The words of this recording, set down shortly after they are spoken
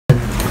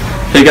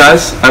Hey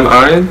guys, I'm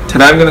Aryan.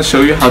 Today I'm going to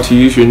show you how to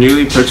use your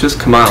newly purchased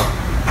camile.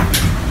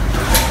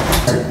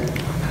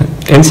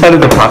 Inside of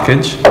the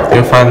package,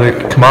 you'll find the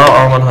Camile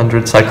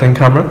R100 cycling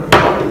camera,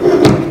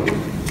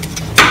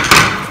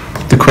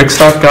 the quick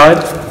start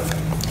guide,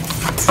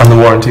 and the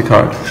warranty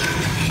card.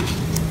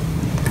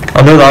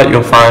 Under that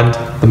you'll find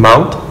the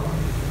mount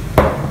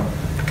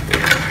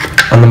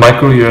and the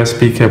micro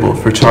USB cable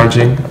for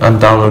charging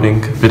and downloading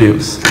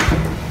videos.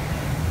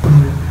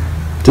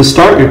 To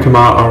start your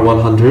Camile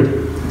R100,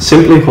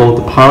 simply hold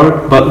the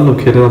power button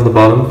located on the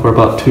bottom for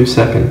about 2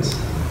 seconds.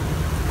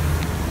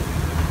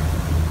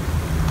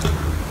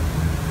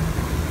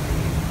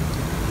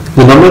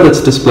 The number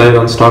that's displayed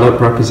on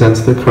startup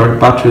represents the current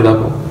battery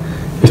level.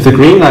 If the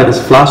green light is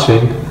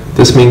flashing,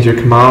 this means your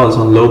camile is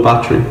on low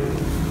battery.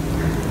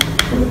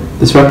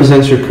 This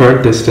represents your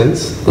current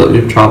distance that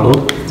you've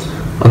travelled,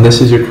 and this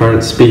is your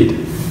current speed.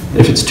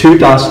 If it's 2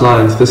 dashed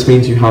lines, this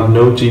means you have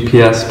no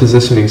GPS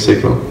positioning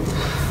signal.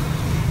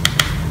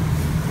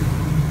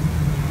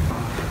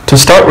 To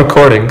start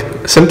recording,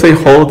 simply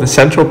hold the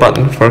central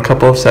button for a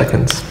couple of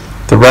seconds.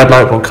 The red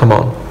light will come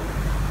on.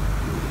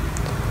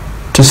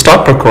 To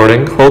stop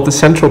recording, hold the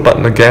central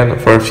button again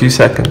for a few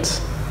seconds.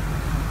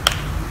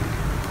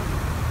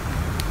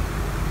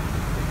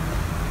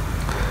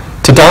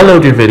 To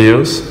download your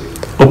videos,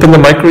 open the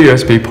micro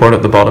USB port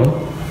at the bottom,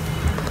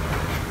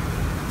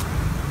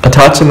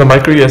 attach in the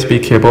micro USB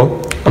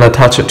cable and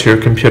attach it to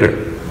your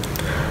computer.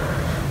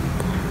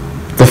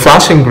 The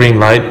flashing green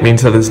light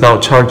means that it's now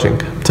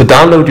charging. To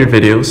download your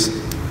videos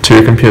to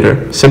your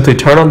computer, simply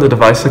turn on the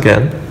device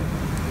again,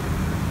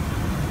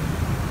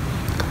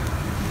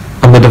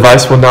 and the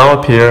device will now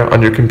appear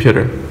on your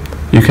computer.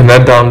 You can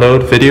then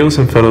download videos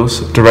and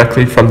photos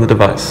directly from the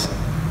device.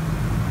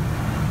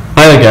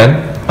 Hi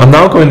again, I'm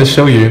now going to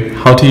show you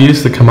how to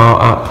use the Camile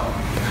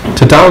app.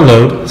 To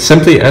download,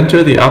 simply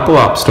enter the Apple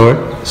App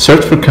Store,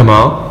 search for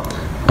Camile,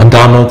 and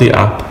download the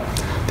app.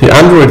 The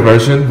Android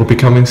version will be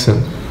coming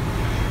soon.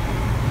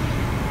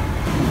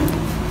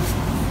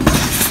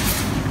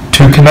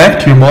 To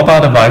connect your mobile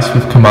device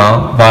with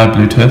Camile via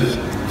Bluetooth,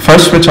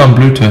 first switch on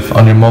Bluetooth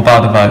on your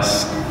mobile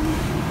device.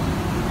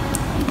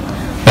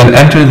 Then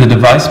enter the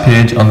device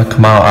page on the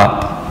Camile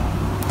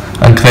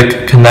app and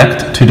click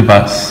Connect to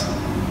Device.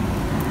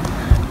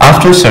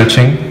 After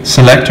searching,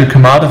 select your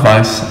Camile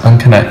device and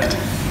connect.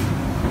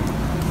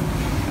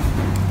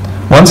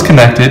 Once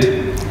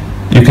connected,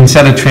 you can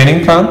set a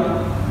training plan,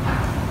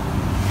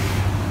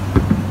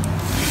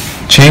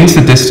 change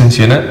the distance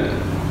unit,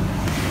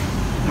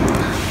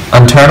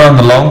 and turn on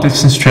the long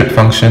distance trip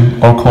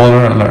function or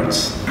caller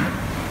alerts.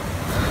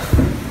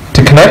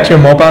 To connect your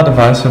mobile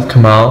device with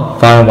Camile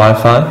via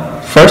Wi-Fi,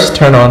 first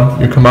turn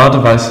on your Camile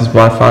device's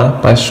Wi-Fi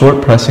by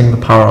short pressing the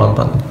power on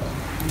button.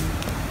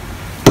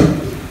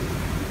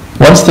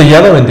 Once the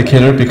yellow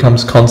indicator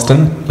becomes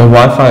constant, the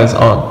Wi-Fi is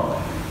on.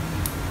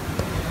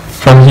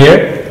 From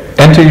here,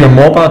 enter your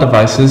mobile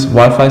device's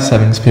Wi-Fi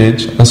settings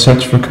page and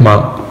search for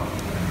Camile.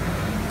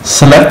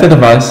 Select the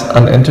device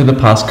and enter the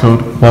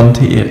passcode 1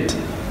 to 8.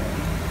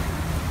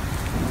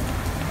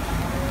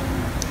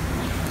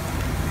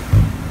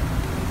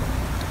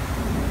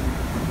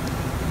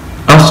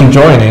 After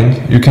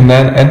joining, you can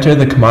then enter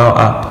the Camile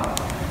app.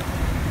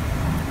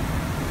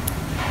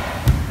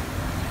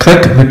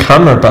 Click the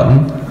camera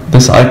button,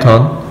 this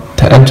icon,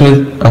 to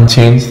enter and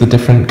change the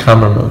different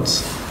camera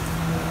modes.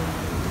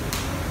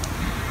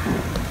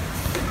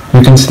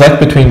 You can select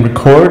between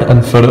record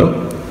and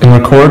photo. In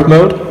record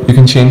mode, you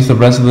can change the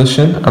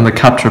resolution and the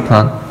capture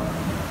plan.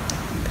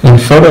 In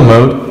photo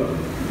mode,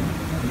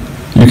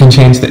 you can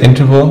change the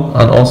interval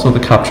and also the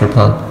capture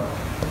plan.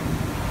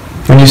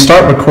 When you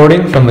start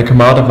recording from the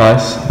Camile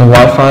device, the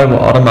Wi-Fi will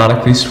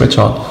automatically switch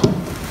off.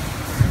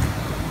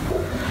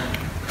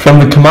 From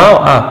the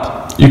Camile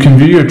app, you can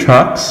view your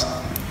tracks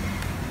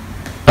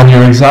and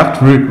your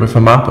exact route with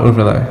a map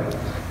overlay.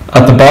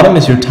 At the bottom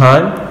is your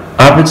time,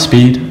 average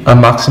speed,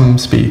 and maximum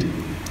speed.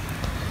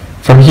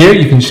 From here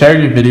you can share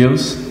your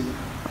videos,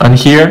 and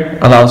here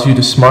allows you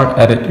to smart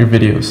edit your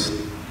videos.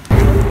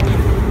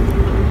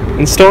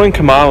 Installing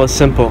Camile is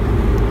simple.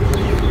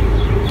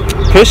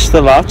 Push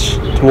the latch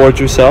towards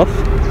yourself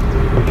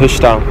and push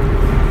down.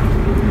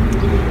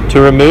 To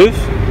remove,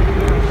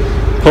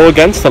 pull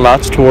against the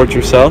latch towards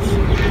yourself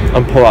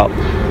and pull out.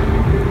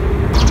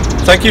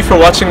 Thank you for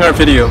watching our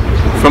video.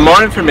 For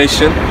more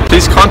information,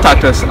 please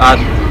contact us at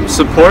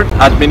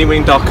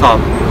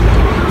support@miniwing.com.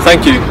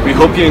 Thank you. We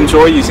hope you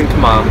enjoy using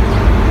Camile.